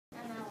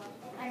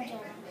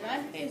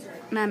Hazel.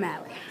 I'm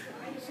Allie.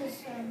 This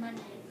is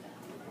Monday.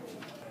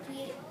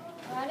 We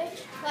got a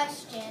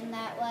question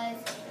that was,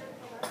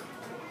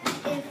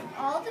 if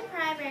all the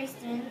primary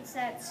students,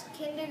 that's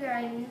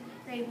kindergarten,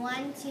 grade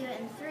 1, 2,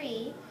 and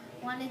 3,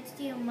 wanted to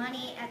do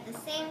money at the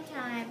same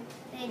time,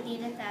 they'd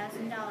need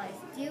 $1,000.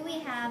 Do we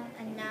have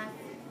enough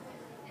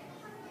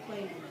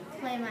play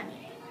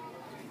money?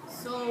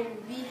 So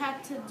we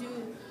had to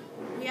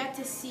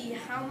see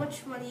how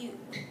much money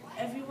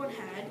everyone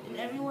had, and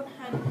everyone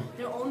had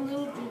their own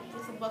little group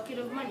with a bucket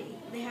of money.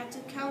 They had to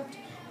count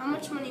how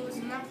much money was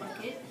in that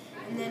bucket,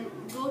 and then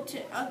go to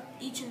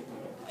each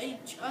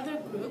other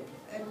group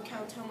and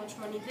count how much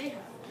money they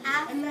have.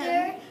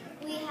 After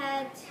we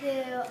had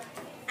to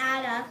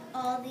add up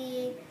all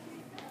the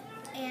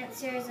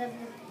answers of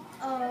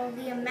all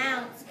the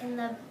amounts in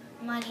the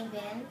money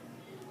bin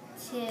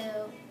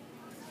to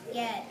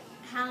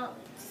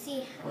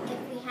see if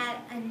we had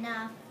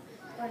enough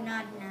or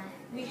not enough.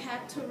 We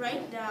had to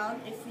write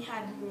down if we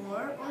had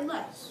more or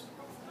less.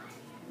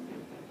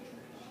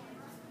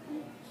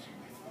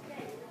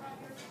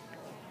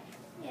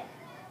 Yeah.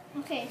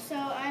 Okay, so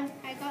I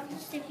got the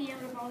sticky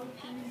note of all the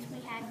payments we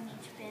had in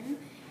each bin,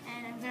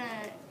 and I'm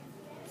gonna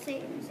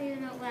say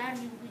them out loud,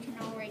 and we can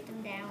all write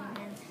them down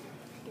and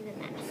do the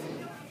math.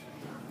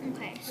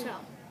 Okay,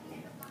 so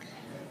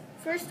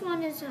first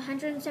one is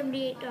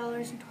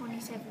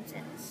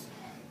 $178.27.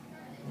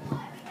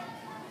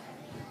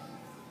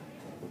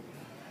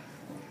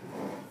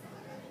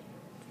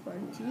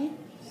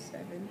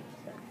 $0.27.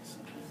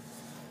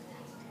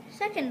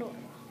 Second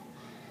one,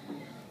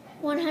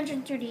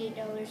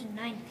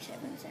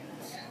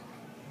 $138.97.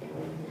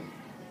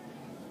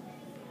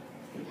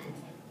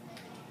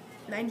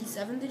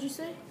 97, did you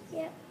say?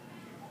 Yep.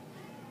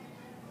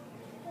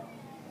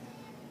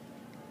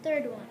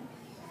 Third one,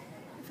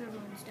 if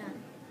everyone's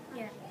done.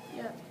 Yeah.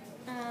 Yeah.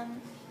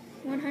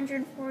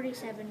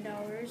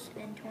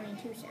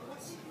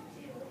 $147.22.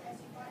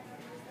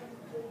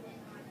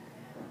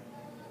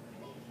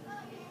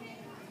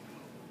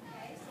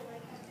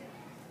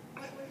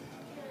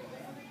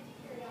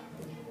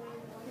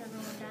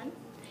 Everyone done?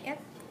 Yep.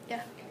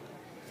 Yeah.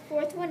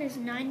 Fourth one is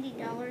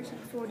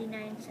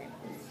 $90.49.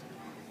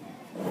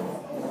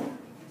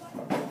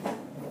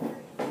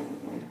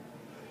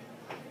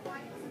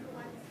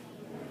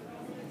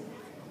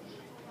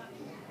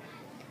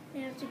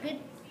 Now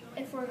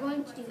if we're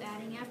going to do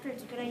adding after,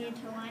 it's a good idea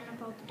to line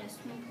up all the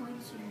decimal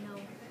points so you know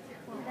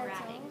what we're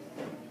That's adding.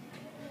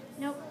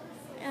 all? Nope.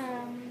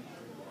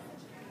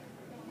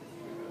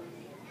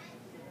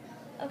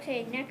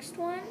 Okay, next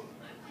one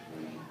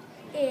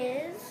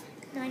is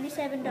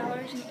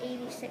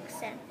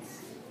 $97.86.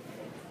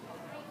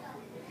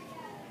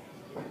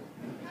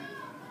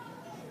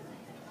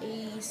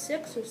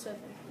 86 or 7?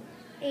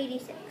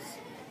 86. Is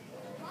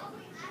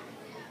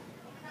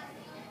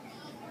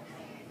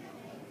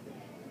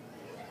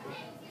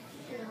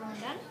everyone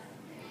done?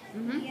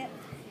 Mm-hmm. Yep.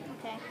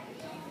 Okay.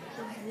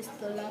 Is this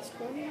the last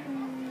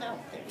one? No,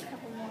 there's a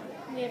couple more.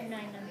 We have 9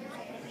 numbers.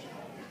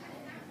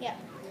 Yeah.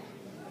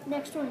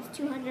 Next one is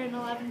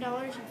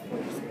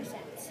 $211.43.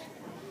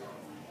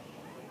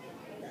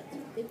 That's a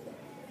big one.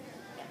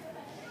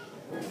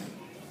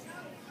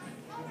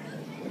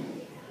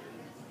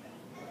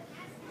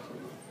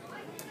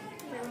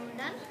 Is everyone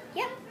done?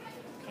 Yep.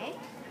 Okay.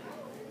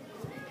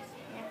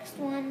 Next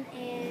one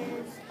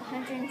is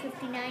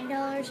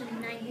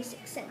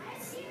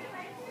 $159.96.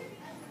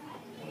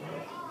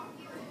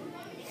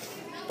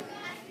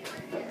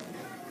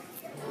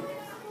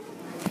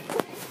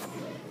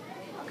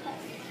 Okay.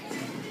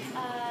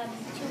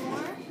 Two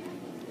more.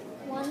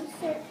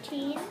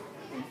 $113.40.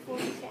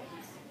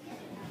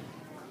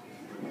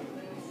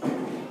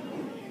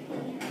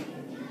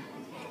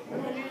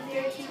 $113.40.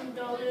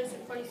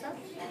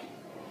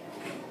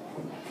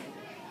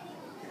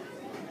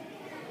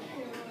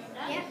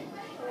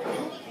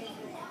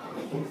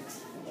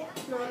 Yep.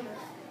 No.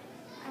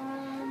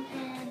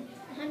 And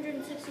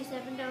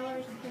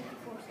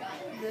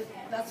 $167.54.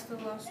 That's the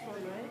last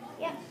one, right?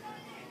 Yeah.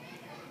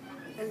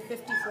 And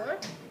 54?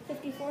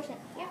 54 cents.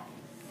 Yeah.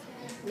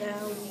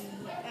 Now we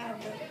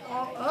add them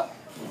all up.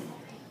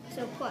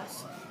 So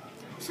plus.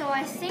 So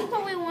I think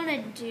what we want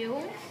to do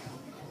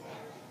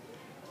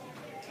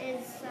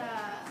is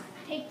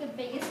take the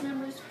biggest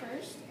numbers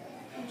first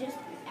and just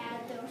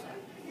add those up.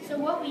 So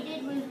what we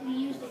did was we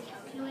used a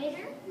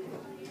calculator.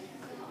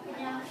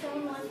 Now if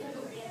someone wants to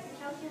go get the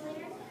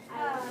calculator, I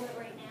will do it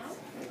right now.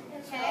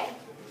 Okay.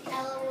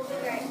 Ella will be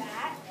right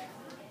back.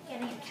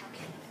 Getting a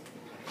calculator.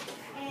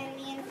 And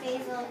me and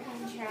Faisal can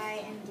try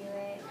and do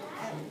it.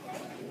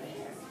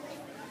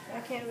 I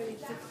can't really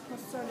put the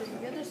plus sign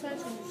on the other side,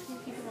 so I'm just going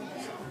to keep it on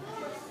this side.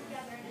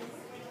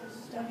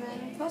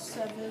 7 plus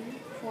 7,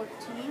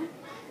 14.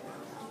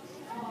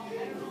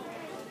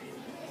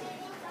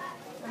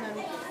 And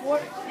then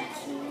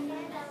 14.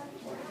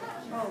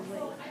 Oh,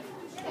 wait.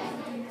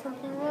 Did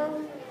something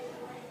wrong?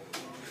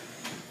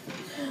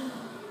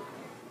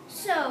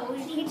 So we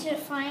need to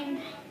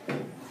find.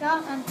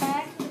 I'm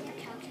back with the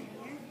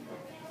calculator.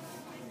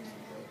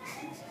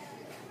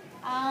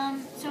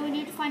 So we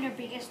need to find our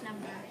biggest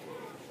number.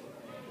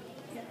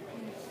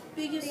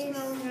 Biggest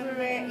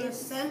number in the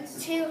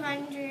cents?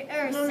 200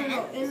 or No,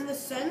 cents. in the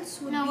cents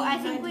would be I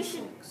think we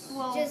 96. should.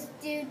 Well, Just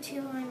do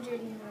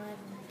 211.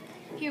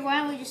 here, why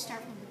don't we just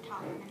start from the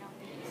top and then I'll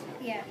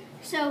be. Yeah.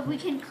 So we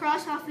can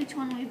cross off each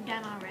one we've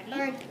done already.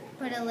 Or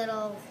put a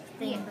little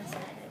thing Yeah.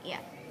 beside it. Yeah.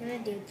 I'm gonna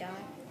do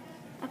John.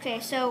 Okay,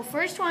 so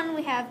first one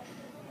we have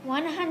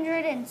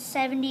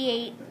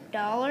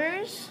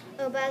 $178.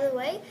 Oh, by the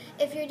way,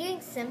 if you're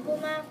doing simple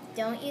math,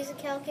 don't use a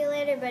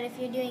calculator. But if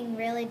you're doing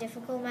really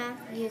difficult math,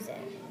 use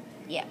it.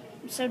 Yeah.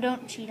 So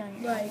don't cheat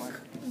on your Like,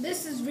 homework.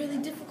 this is really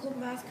difficult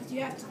math because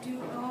you have to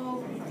do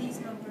all of these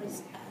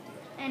numbers added.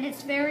 And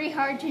it's very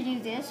hard to do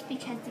this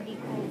because it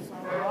equals a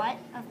lot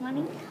of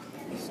money.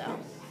 So,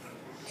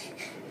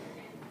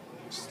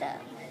 just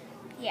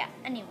yeah.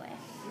 Anyway,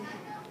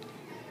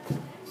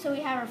 so we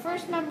have our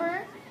first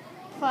number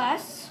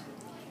plus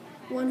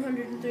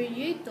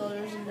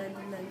 $138.97.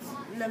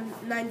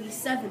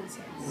 $8.97.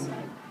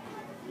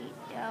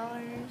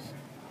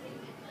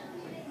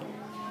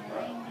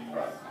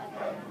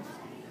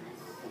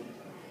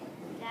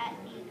 That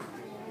equals.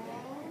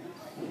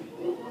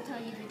 We'll tell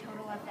you the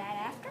total of that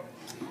after.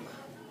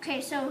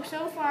 Okay, so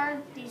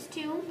far these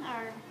two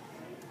are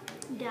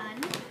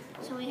done.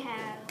 So we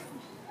have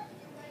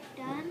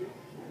done,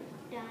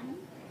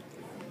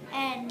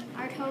 and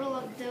our total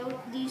of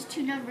these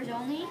two numbers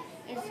only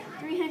is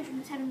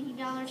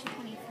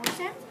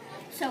 $317.24.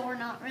 So we're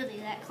not really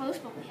that close,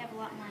 but we have a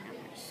lot more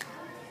numbers.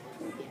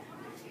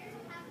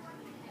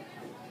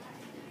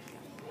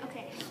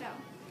 Okay, so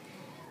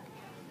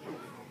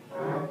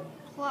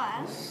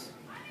plus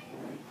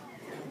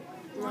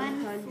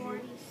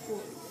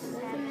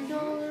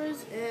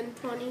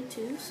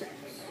 $147.22.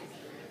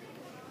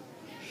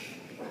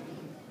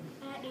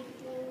 that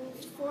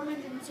equals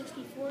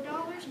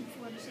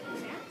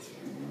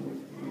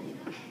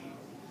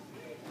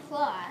 $464.46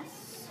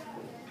 plus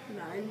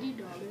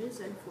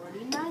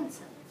 $90.49.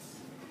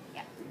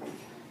 yeah.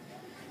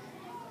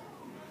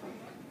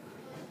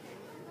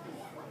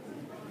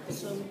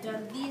 So we've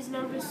done these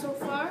numbers so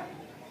far.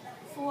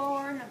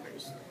 4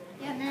 numbers.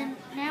 And then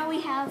now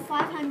we have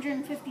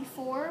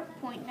 554.95.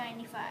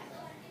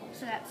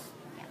 So that's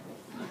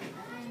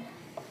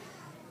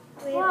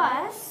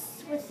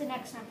plus what's the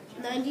next number?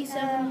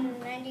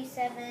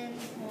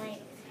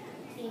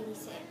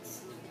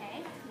 97.86.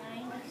 Okay,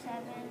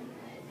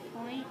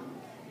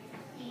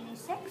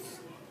 97.86.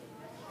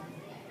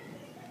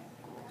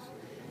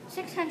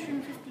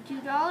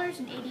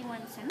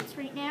 $652.81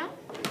 right now.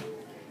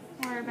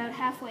 We're about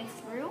halfway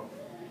through.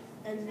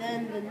 And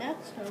then the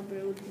next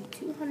number would be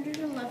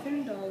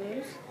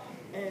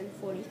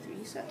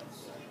 $211.43.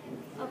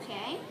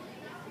 Okay.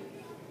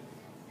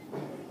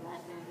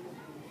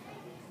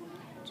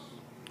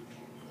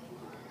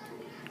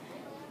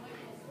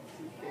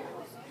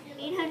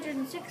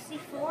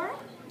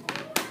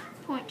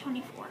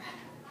 $864.24.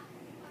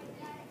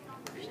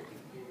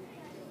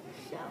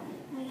 So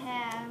we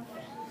have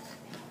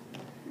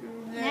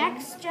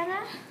next, Jenna.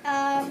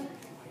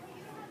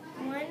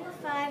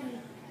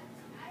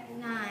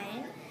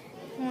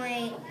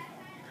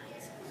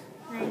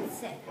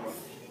 159.96.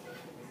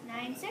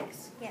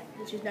 96? Yep.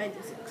 Which is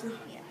 96.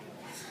 Yeah.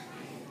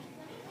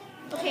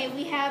 Okay,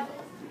 we have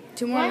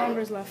 2 more One.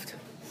 numbers left.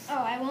 Oh,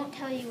 I won't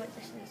tell you what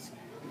this is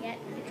yet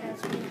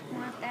because we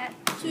want that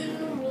to 2 be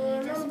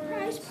more the surprise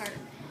numbers. part.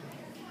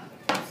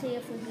 See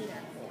if we beat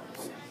our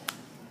goals.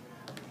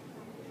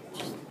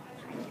 Just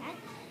hide that.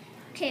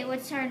 Okay,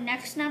 what's our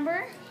next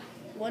number?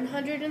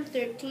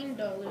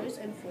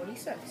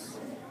 $113.40.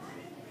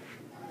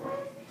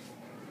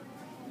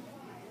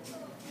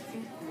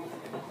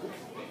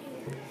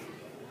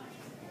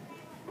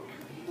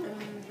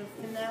 And the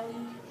finale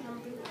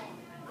number,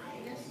 I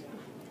guess,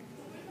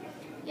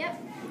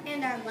 Yep.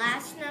 And our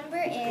last number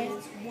is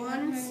is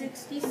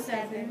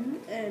 167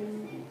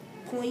 and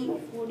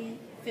 .4055.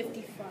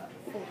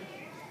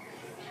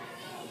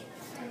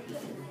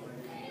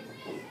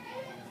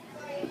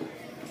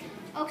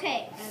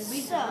 Okay, And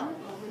we've so done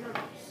all the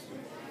numbers.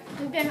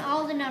 we've done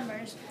all the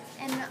numbers,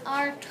 and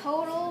our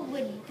total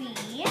would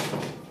be,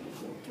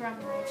 drum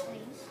roll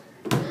please,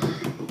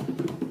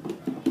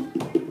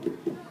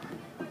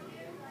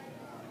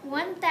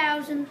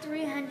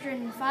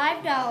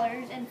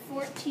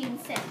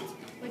 $1,305.14,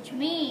 which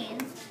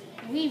means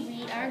we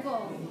beat our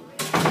goal.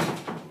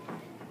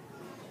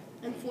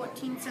 And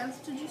 14 cents,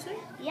 did you say?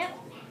 Yep.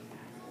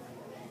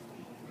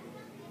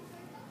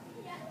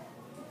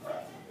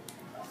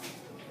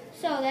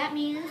 So that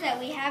means that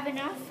we have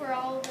enough for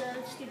all the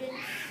students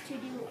to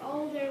do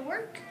all their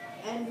work.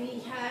 And we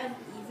had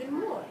even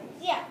more.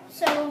 Yeah,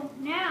 so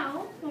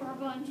now what we're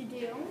going to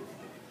do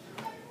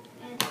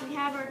is we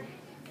have our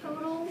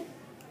total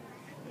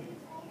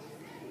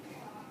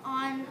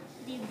on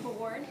the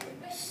board.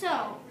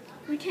 So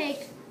we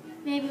take,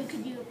 maybe we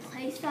could do a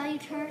place value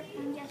chart,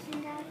 I'm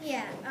guessing, guys?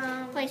 yeah.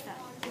 Place value.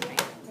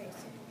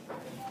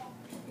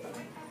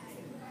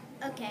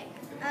 Okay.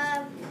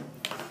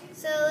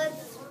 So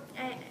let's.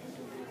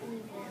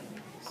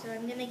 So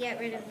I'm going to get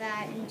rid of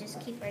that and just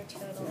keep our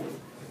total.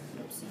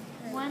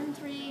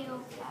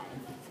 1305.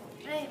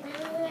 Right,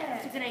 Yeah,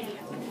 it's a good idea.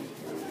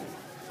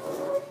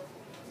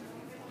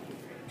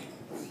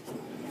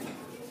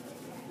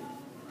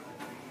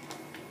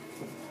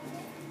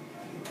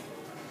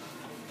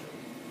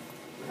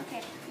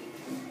 Okay.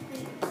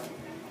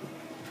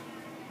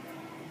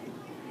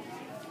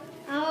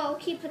 I'll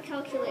keep the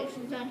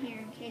calculations on here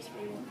in case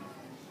we will.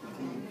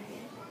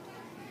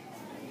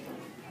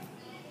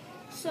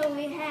 So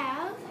we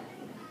have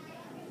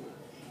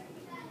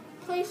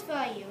place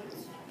value.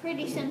 It's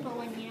pretty simple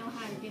when you know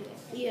how to do it.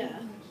 Yeah.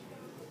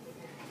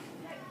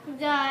 We've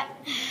got,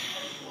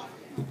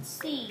 let's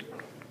see.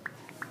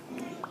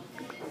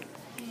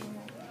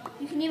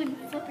 You can even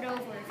flip it over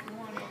if you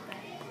wanted,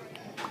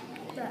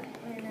 but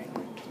we're not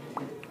going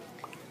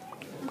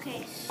to.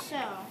 Okay, so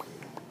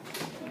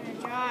I'm going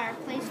to draw our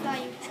place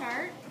value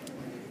chart.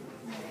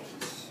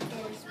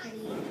 Which is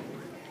pretty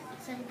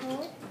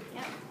simple.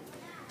 Yep.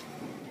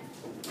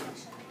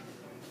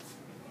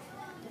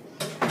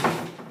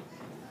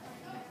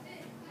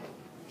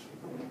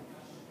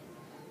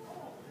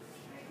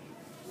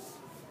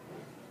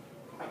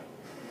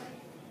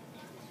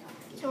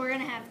 So we're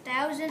going to have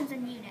thousands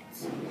and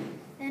units.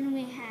 Then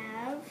we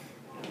have,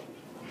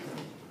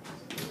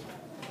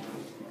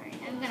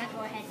 alright, I'm going to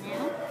go ahead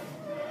now.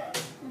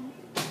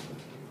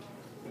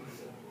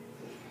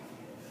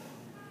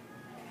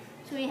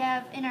 So we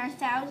have, in our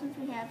thousands,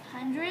 we have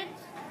hundreds,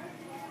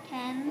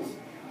 tens,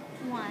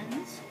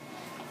 ones.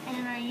 And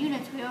in our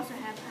units, we also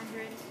have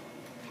hundreds,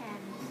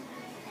 tens,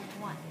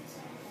 and ones.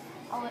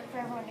 I'll wait for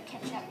everyone to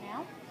catch up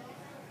now.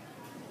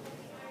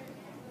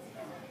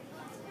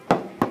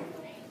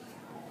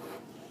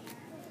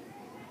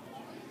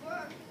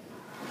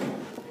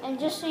 And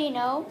just so you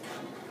know,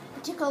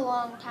 it took a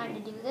long time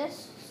to do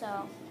this,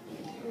 so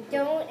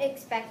Don't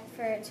expect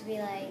for it to be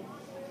like,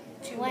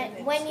 2 when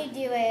minutes.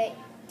 you do it,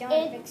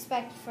 don't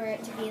expect for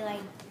it to be like,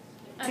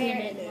 a Two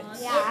minute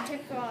minutes. long. Yeah. It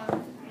took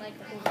like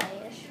a whole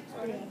day-ish.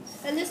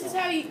 And this is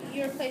how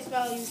your place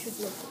value should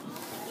look.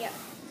 Yep.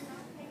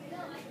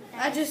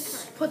 I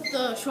just put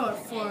the short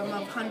form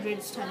of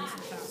hundreds, tens,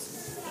 and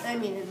thousands. I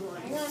mean in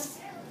ones.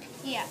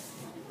 Yeah.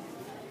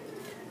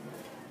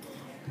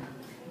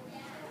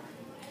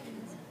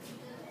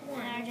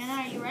 Jenna,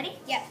 are you ready?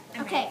 yep.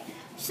 Okay,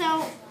 so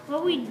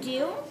what we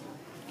do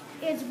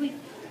is we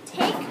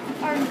take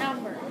our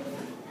number,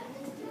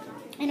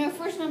 and our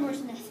first number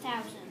is in the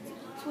thousands.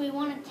 So we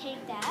want to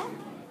take that,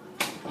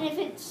 and if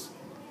it's,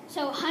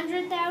 so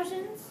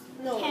 100,000s,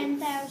 No.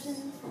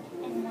 10,000s,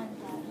 and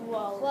 1,000.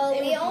 Well,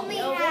 it we would only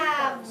be over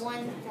have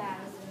 1,000.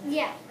 1,000.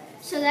 Yeah,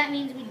 so that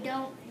means we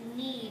don't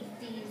need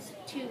these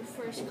two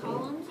first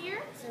columns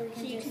here. So we can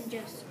So you just- can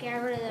just get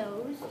rid of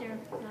those. They're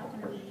not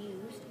going to be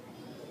used.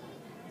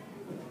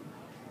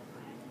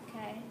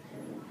 Okay.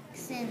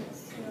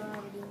 Since you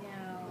already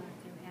know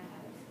you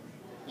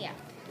have. Yeah.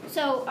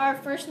 So our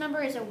first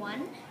number is a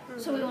 1.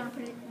 So we want to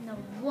put it in the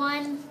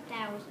 1,000.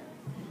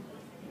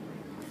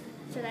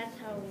 So that's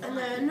how we And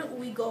then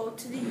we go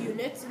to the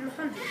units in the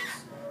hundreds.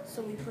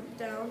 So we put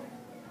down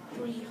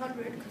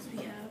 300 because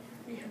we have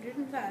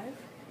 305.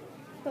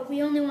 But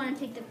we only want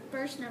to take the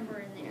first number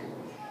in there.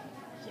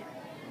 Yeah.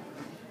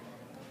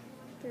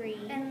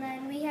 3. And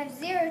then we have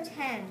 0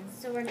 tens,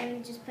 so we're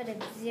going to just put a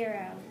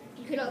 0.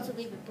 You could also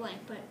leave it blank,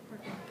 but we're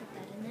going to put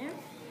that in there.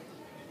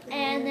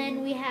 And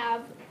then we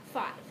have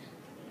 5.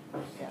 So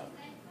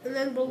And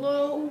then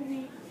below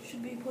we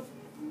should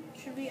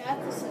be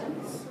at the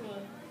cents. Or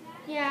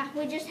yeah,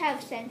 we just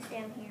have cents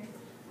down here.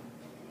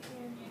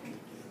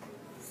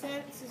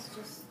 Cents is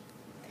just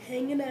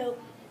hanging out.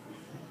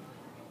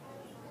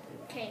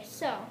 Okay,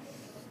 so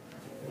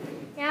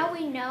now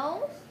we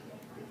know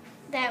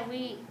that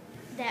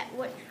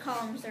what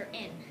columns they're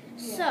in.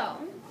 Yeah. So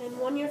And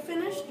when you're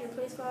finished, your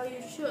place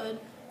value should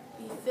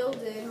be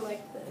filled in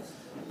like this.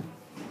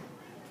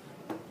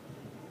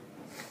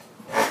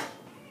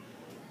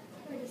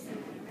 pretty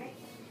simple, right?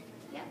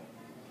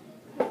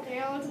 they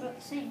all look about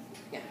the same.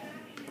 Yeah.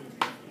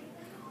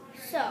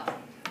 So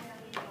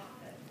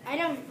I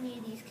don't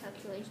need these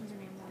calculations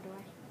anymore, do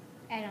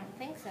I? I don't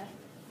think so.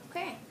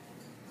 Okay.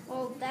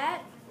 Well,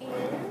 that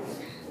is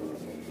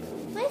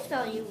place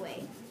value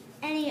way.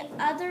 Any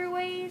other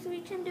ways we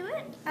can do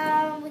it?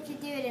 We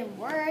could do it in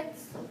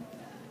words.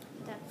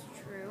 That's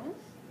true.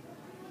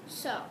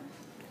 So,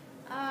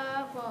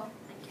 well,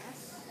 I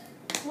guess.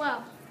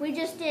 Well, we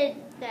just did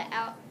the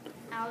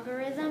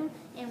algorithm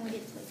and we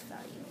did place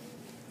value.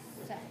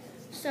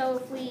 So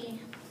if we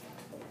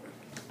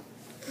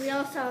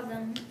all saw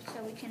them,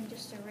 so we can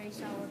just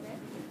erase all of it.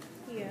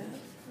 Yeah.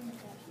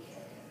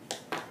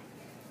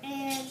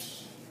 And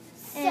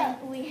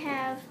we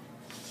have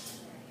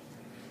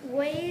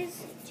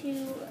ways we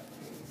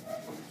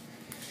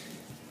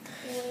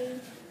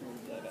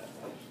did it.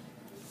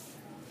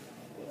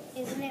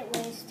 Isn't it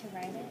ways to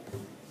write it?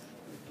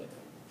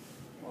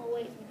 Well,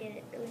 wait, we did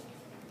it. It was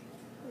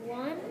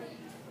one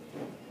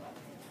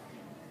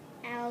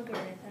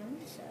algorithm,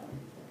 so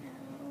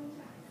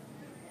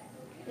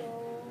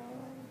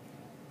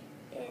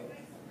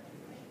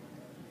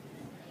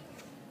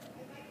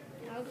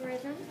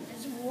logarithm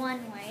is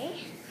one way.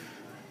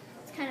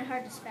 It's kind of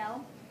hard to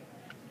spell.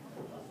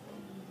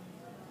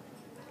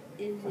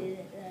 Is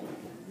it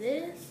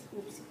this?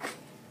 Oops.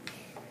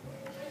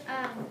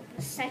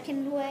 The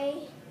second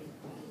way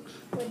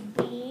would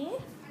be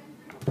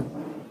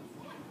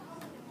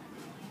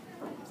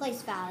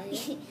Place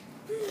value.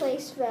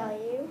 place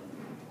value.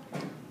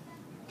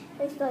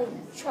 Place value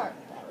chart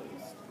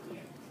values.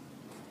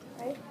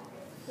 Right?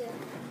 Yeah.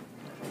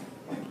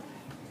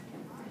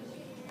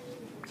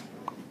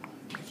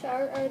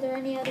 Chart, are there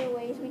any other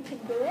ways we can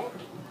do it?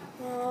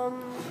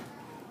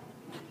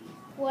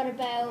 What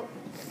about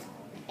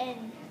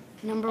an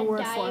Number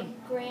word form.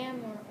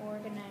 diagram or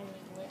organized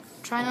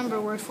list? Try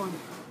number word form.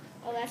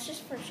 Oh, that's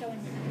just for showing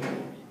the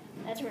number.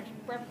 That's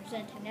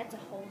representing. That's a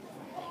whole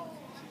different thing.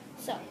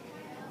 So,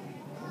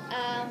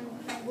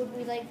 would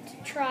we like to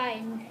try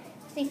and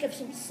think of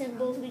some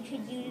symbols we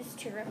could use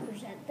to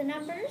represent the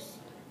numbers?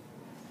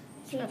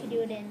 So we could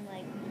do it in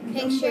like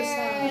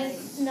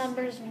Pictures.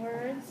 numbers and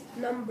words.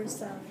 Number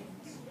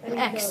signs. I mean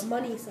X. the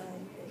money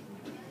sign thing.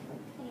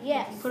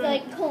 Yes, Put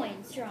like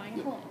coins,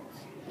 drawing coins.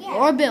 Yeah.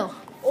 Or bill.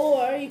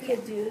 Or you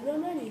could do the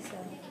money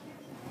sign,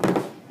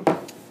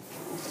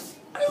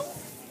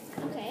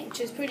 Okay, which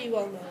is pretty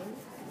well known.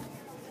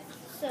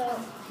 so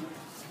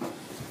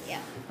yeah,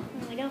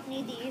 and we don't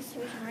need these, so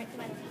we can write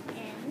them at the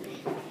end.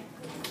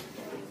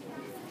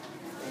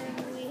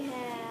 And we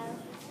have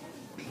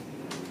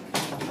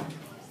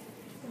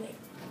Wait.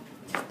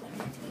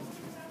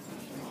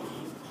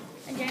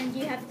 And Jen, do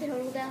you have the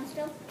total down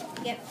still?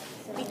 Yep.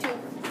 Me too.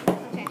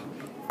 Okay.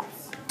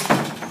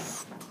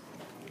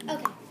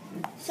 Okay.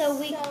 So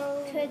we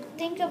could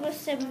think of a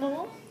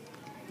symbol.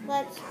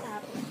 Let's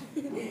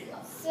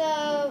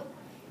So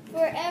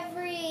for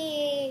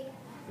the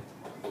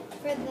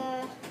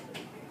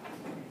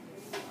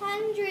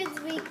hundreds,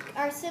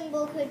 our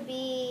symbol could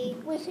be,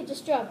 We could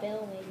just draw a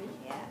bill, maybe.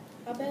 yeah.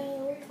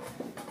 About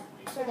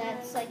So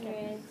that's like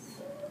a.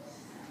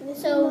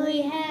 this So is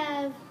we my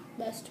have.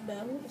 best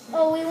bell.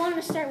 Oh, we want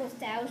to start with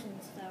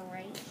thousands, though,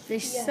 right? They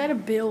said a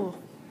bill.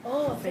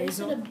 Oh, face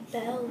Basil. a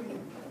bell.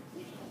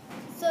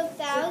 So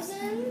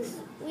thousands,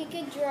 we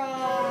could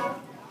draw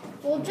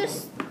We'll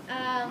just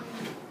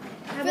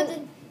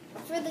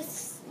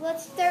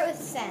let's start with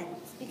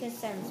cents because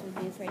cents would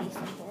be pretty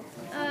simple.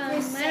 I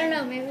don't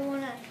know. Maybe we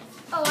wanna.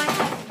 Oh, I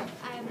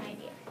have an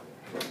idea.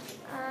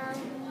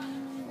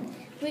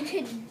 We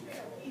could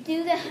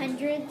do the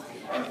hundreds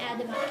and add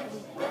them up. We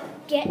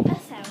get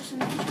 1,000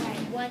 by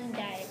one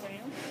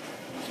diagram.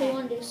 So we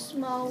want to do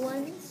small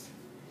ones.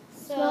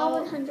 So Small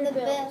 100 the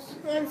bills.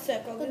 1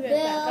 sec, I'll be The right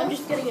back. I'm bills.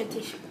 just getting a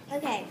tissue.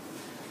 Okay.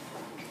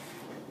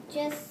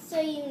 Just so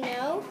you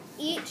know,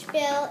 each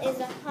bill is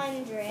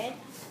 100.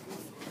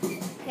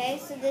 Okay,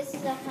 so this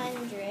is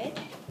 100,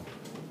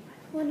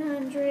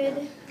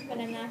 100. but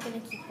I'm not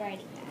going to keep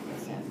writing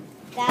that. So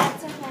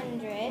that's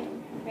 100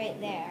 right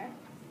there.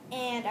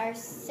 And our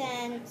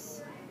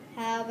cents,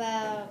 how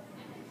about,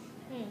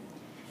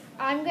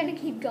 I'm gonna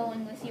keep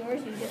going with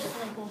yours. You just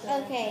like go.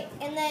 okay,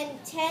 and then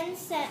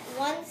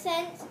 1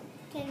 cent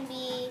can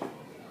be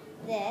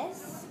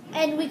this,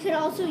 And we could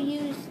also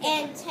use.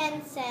 and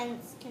 10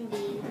 cents can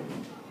be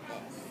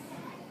this.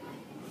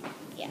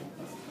 Yeah.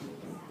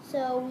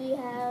 So we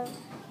have.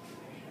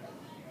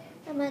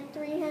 I'm at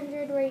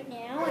 300 right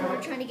now, and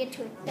we're trying to get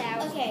to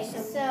 1,000. Okay, we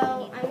so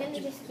need- I'm going to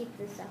just keep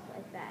this up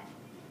like that.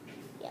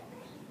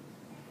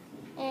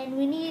 And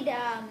we need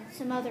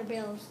some other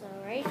bills,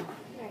 though, right?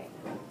 Right.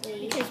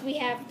 Please. Because we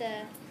have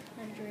the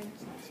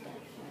hundreds and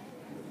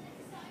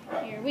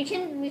stuff. Here, we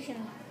can redo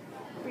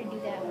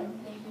that one.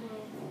 Maybe.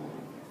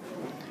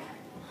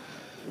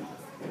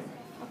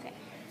 Okay,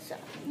 so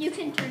you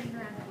can turn it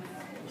around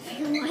if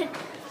you want.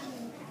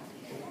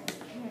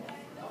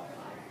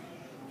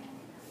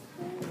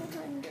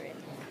 100.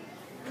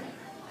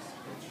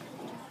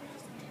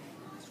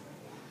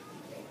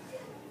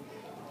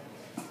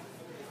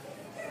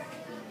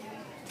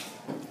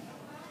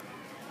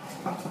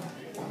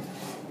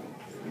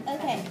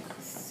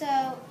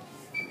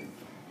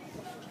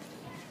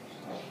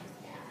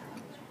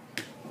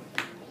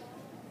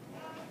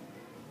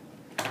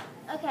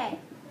 Okay,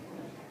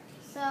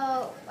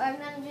 so I'm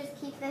gonna just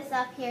keep this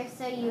up here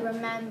so you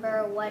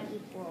remember what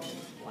equals.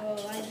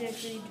 Oh, I didn't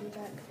actually do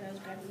that because I was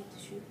grabbing the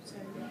tissue.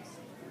 Sorry, guys.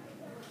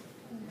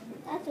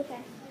 That's okay.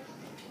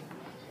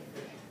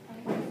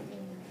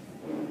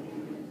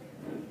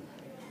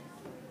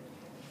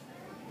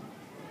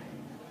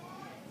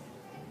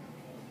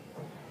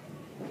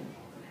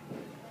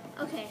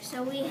 Okay,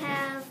 so we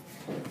have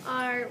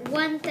our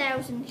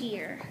 1,000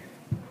 here.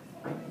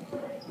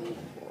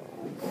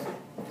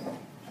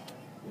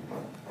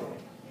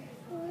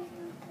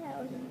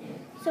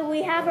 So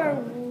we have our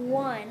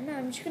 1.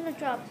 I'm just going to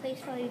draw a place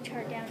value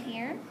chart down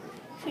here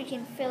so we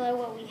can fill out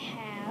what we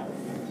have.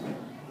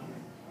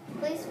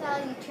 Place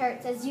value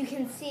charts, as you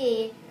can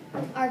see,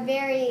 are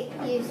very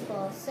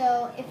useful.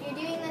 So if you're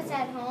doing this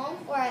at home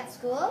or at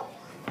school,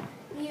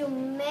 you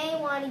may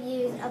want to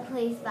use a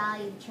place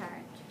value chart.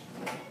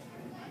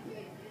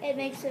 It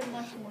makes it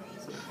much more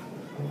easy.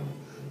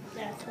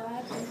 That's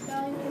why this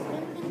value has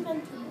been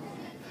invented.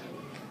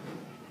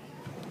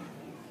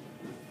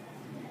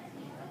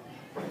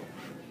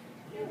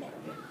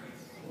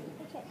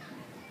 Okay,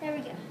 there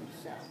we go.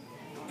 So,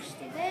 let's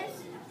do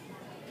this.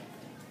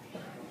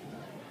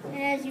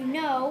 And as you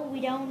know,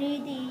 we don't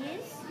need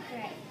these.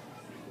 Right.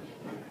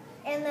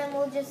 And then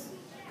we'll just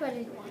put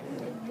a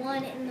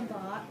one in the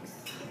box.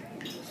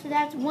 So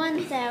that's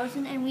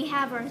 1,000, and we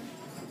have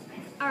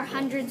our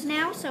hundreds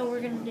now, so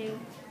we're going to do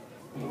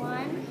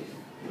 1.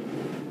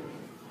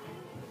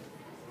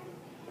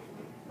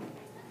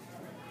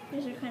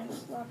 These are kind of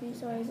sloppy,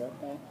 sorry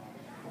about that.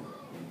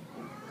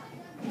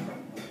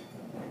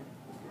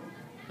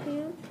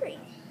 2, 3.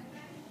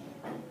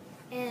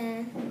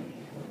 And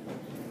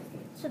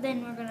So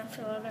then we're going to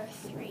fill out our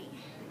 3.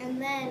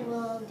 and then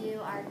we'll do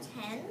our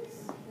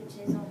tens, which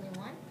is only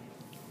 1.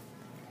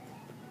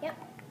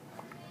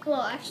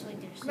 Well, actually,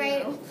 there's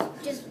Right. 0.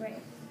 Just right.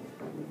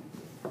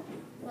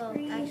 Well,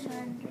 actually.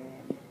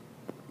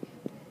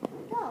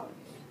 $300.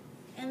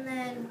 And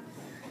then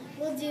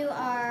we'll do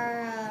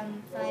our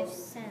 5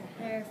 cent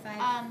or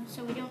 5.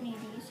 So we don't need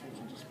these, so we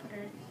can just put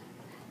her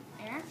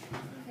there.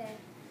 Okay.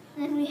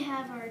 And then we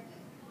have our,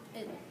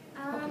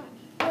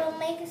 We'll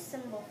make a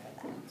symbol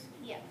for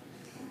that.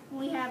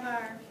 we have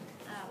our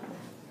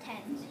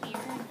tens here.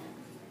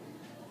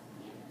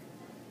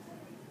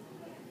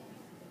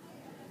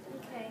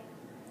 Okay.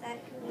 That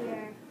can be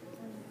our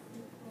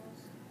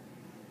equals.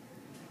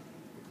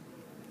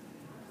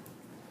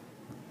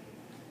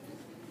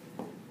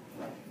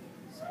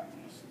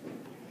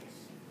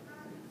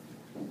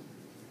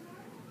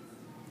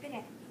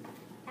 Okay.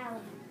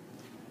 Alan.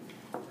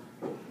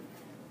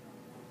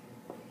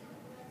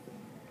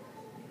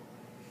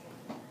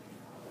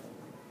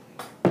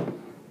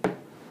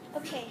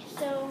 Okay,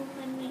 so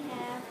then we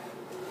have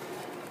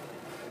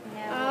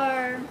Now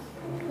our,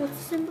 what's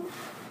the symbol?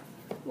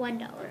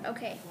 $1.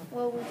 Okay,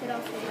 well, we could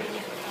also do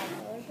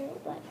 $5 here,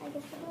 but I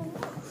guess I don't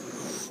know.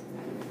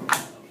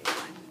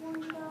 $1.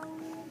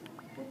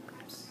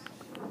 Oops.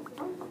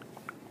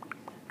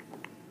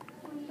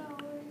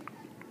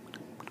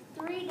 $1.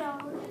 $3.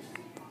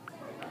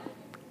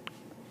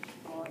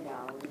 $4.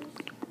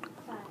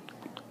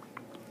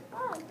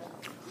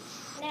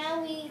 $5.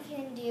 now we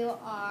can do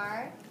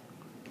our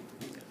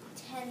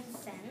 10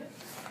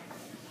 cents.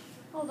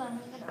 Hold on, I'm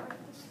going to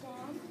write this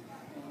down.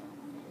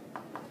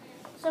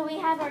 So we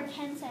have our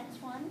 10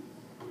 cents one.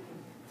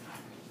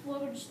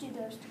 We'll just do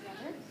those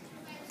together.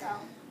 So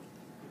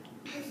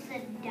this is a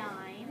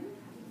dime,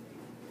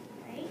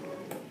 right?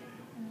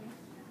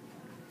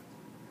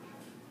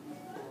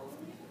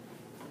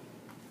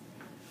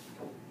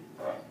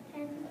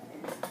 And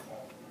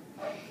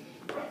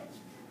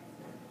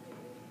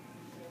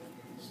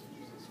just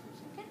use this for a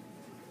second.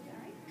 All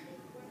right.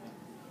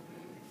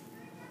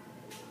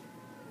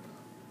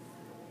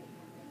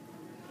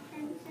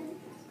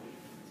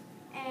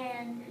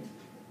 And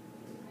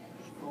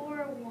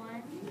 4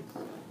 ones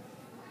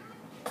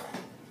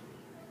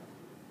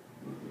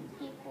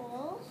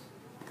equals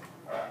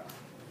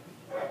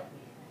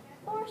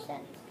 4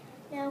 cents.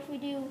 Now if we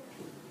do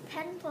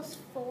 10 plus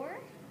 4,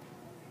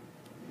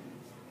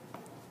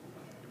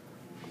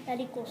 that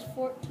equals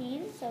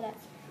 14, so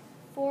that's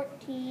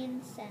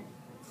 14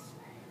 cents,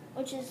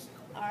 which is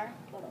our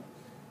total.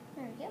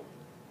 There we go.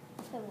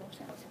 So we'll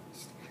cents at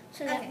least.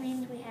 So that Okay.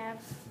 means we have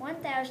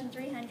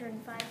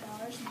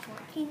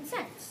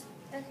 $1,305.14.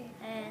 Okay.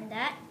 And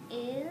that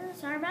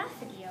is our math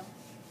video.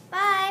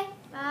 Bye.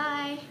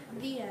 Bye.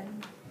 The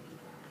end.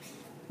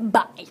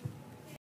 Bye.